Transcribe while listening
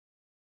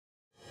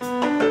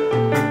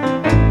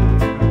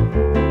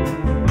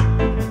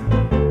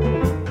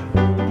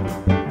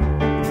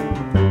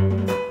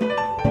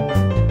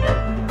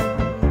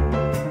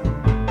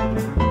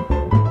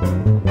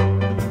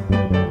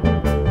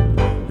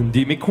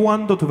Dimmi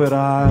quando tu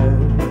verrai,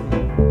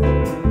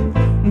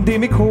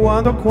 dimmi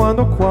quando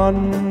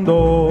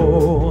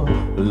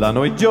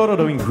l'anno è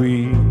giorno in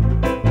cui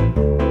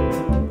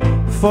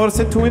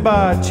forse tu mi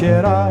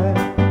bacerai,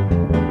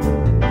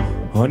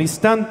 ogni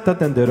istante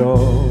attenderò,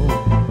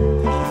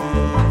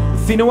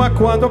 fino a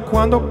quando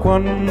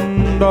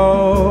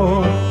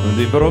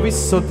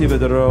d'improvviso ti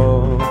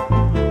vedrò,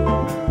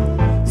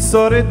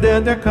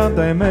 sorridente accanto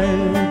a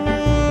me.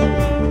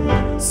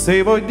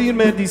 Se vuoi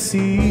dirmi di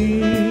sì,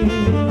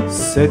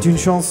 c'est une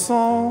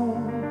chanson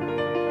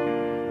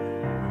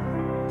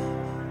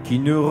qui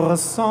nous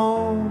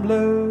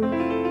ressemble.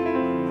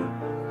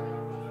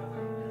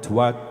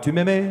 Toi tu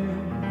m'aimais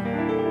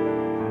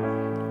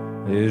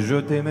et je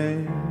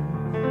t'aimais.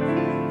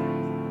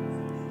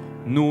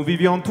 Nous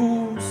vivions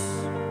tous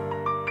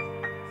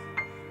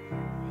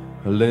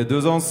les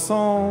deux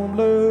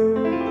ensemble.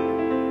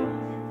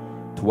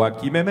 Toi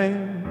qui m'aimais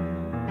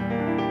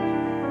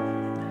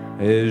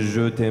et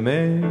je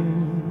t'aimais.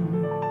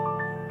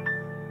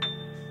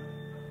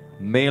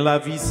 Mais la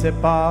vie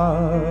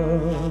sépare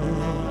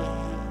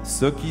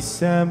ceux qui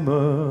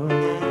s'aiment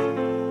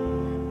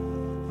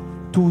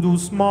tout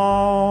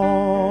doucement,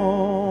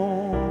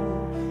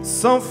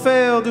 sans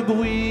faire de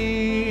bruit,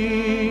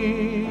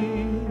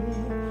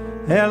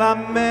 et la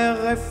mer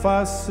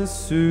efface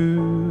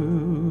sur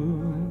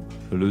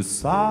le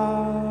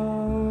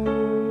sable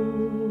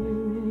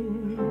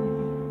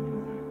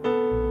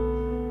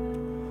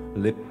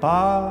les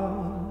pas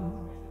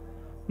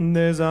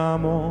des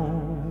amants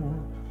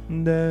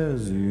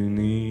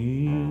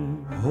désunis.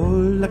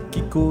 Olha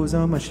que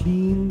coisa mais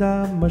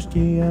linda, mas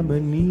que é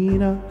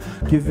menina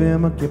que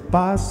vem, que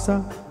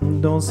passa,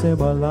 dança e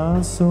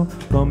balanço,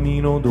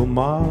 caminho do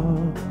mar,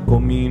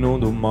 caminho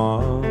do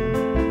mar.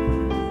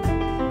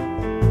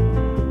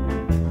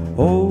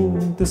 Oh,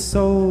 de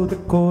sol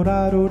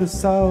decorado de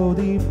sal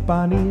de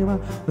Ipanema,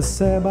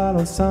 se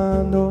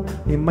balançando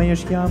em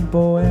meias que é um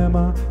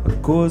poema, a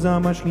coisa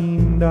mais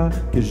linda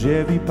que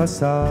já vi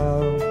passar.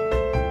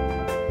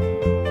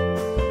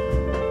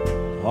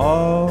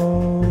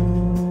 Oh,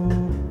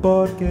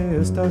 porque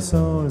estás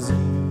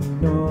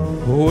sozinho?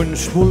 Und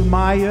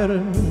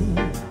Schwulmeier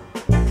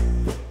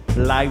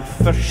bleibt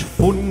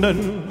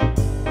verschwunden,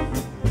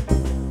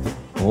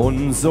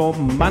 und so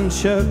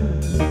mancher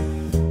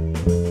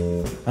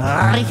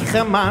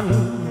reicher Mann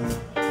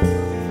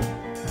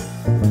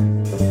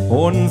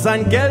und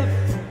sein Geld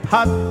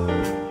hat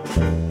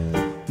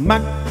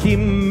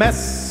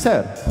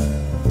Mackie-Messer,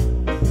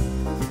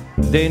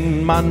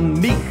 den man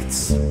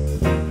nichts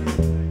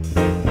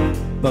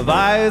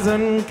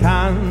beweisen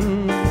kann.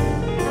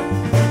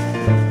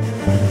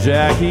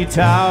 Jackie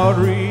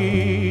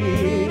Towry,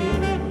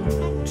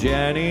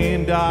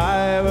 Jenny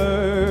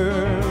Diver,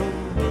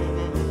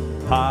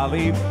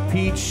 Polly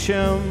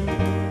Peachum,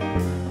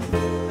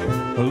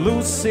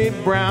 Lucy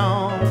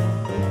Brown,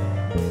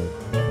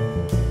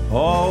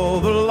 all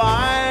the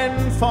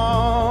line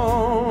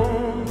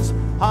phones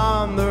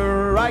on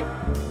the right,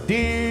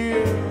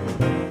 dear.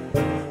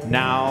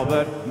 Now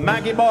that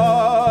Maggie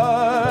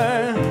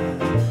boy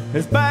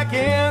is back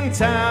in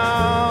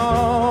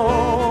town.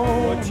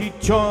 Очи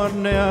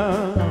черные,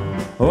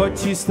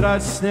 очи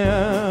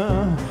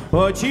страшные,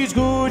 очи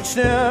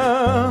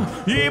жгучие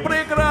и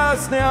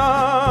прекрасные,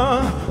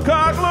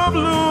 как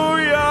люблю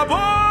я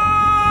вас,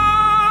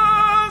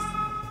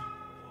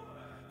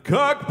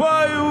 как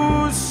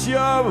боюсь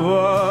я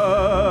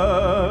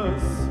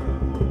вас,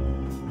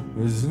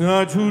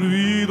 значит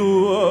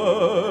виду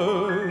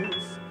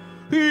вас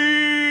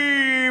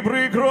и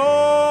прекрасничать.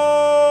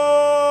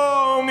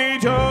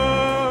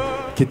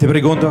 Que te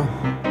pregunto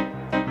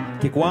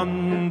que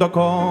cuando,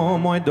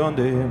 cómo y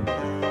dónde,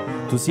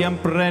 tú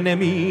siempre en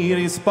mí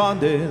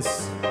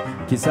respondes,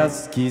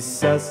 quizás,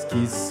 quizás,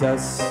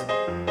 quizás.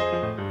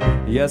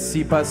 Y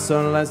así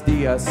pasan los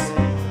días,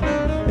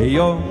 y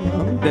yo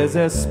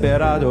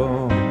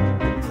desesperado,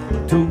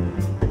 tú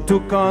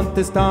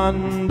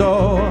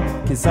contestando,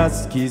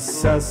 quizás,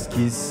 quizás,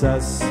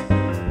 quizás.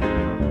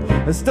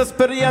 Estás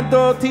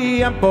perdiendo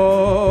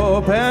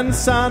tiempo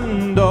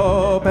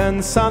pensando,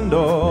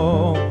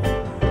 pensando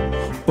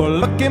por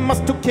lo que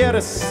más tú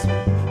quieres.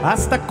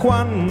 ¿Hasta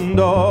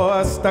cuándo?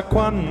 ¿Hasta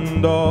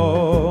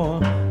cuándo?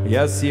 Y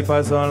así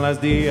pasan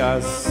los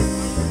días,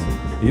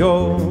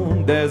 yo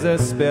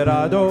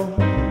desesperado,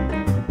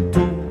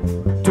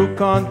 tú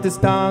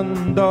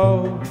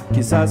contestando,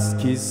 quizás,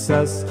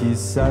 quizás,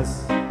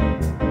 quizás,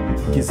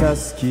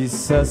 quizás,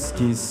 quizás,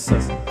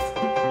 quizás.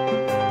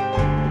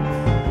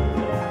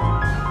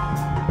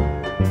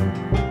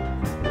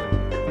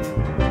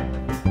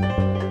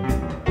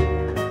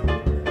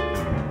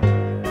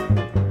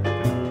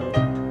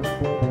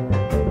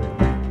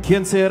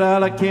 ¿Quién será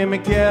la que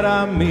me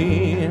quiera a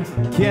mí?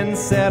 ¿Quién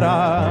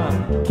será?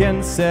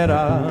 ¿Quién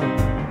será?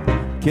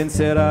 ¿Quién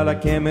será la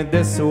que me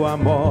dé su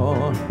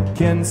amor?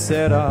 ¿Quién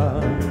será?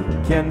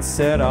 ¿Quién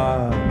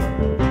será?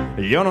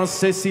 Yo no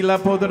sé si la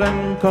podré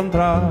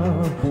encontrar.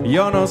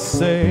 Yo no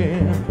sé,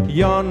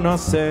 yo no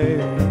sé.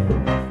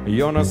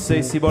 Yo no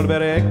sé si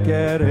volveré a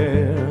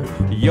querer.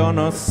 Yo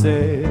no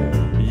sé,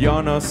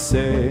 yo no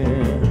sé.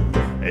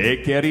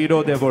 He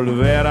querido de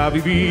volver a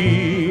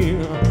vivir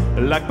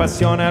la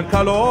pasión, el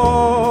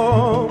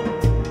calor,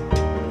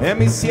 en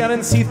mi ser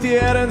en si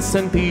hicieran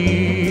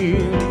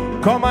sentir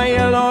como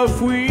ayer lo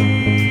fui.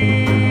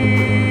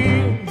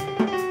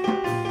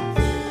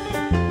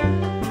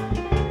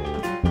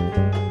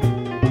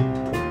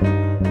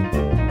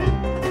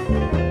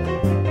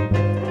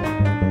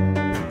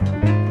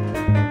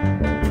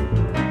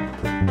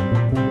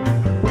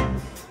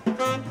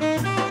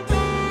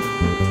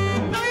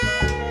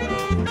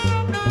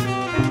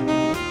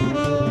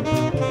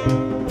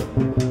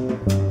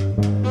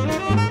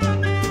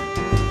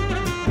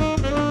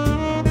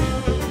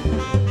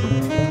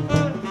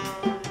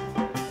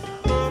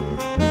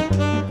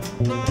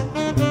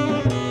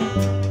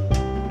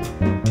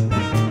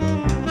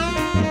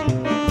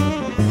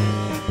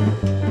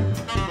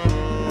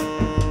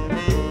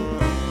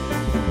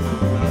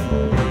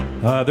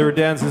 Other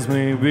dances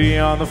may be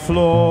on the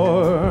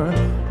floor,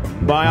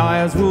 my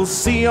eyes will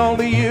see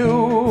only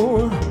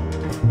you.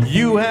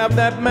 You have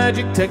that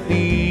magic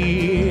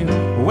technique,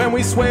 when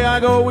we sway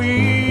I go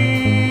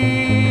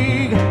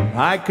weak.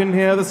 I can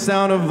hear the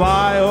sound of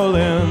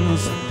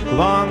violins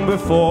long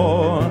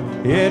before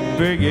it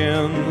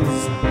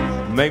begins.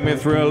 Make me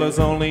thrill as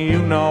only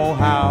you know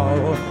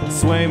how.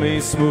 Sway me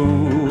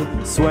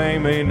smooth, sway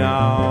me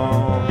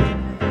now.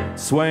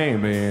 Sway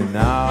me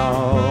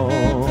now.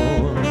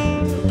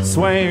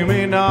 Sway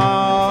me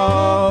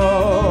now.